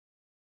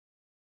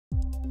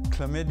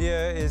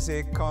Chlamydia is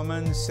a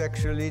common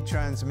sexually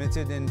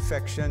transmitted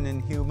infection in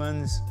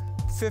humans.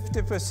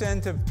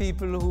 50% of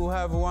people who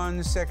have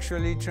one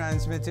sexually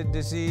transmitted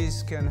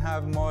disease can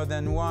have more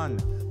than one.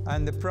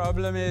 And the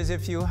problem is,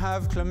 if you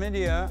have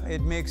chlamydia,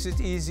 it makes it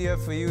easier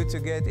for you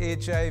to get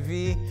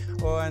HIV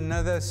or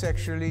another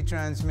sexually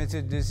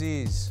transmitted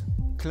disease.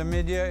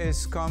 Chlamydia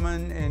is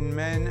common in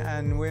men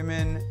and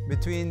women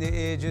between the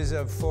ages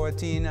of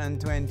 14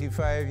 and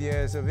 25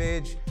 years of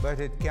age,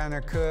 but it can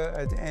occur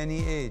at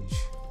any age.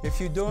 If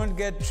you don't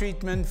get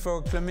treatment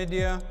for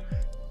chlamydia,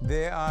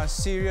 there are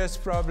serious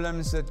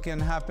problems that can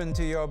happen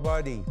to your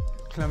body.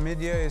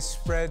 Chlamydia is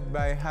spread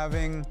by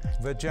having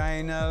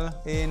vaginal,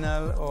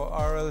 anal, or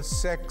oral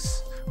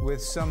sex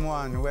with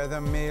someone, whether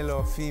male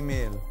or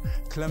female.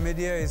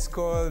 Chlamydia is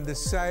called the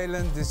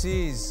silent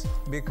disease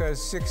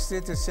because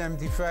 60 to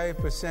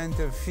 75%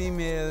 of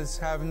females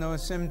have no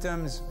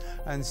symptoms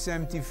and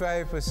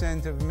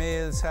 75% of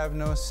males have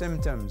no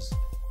symptoms.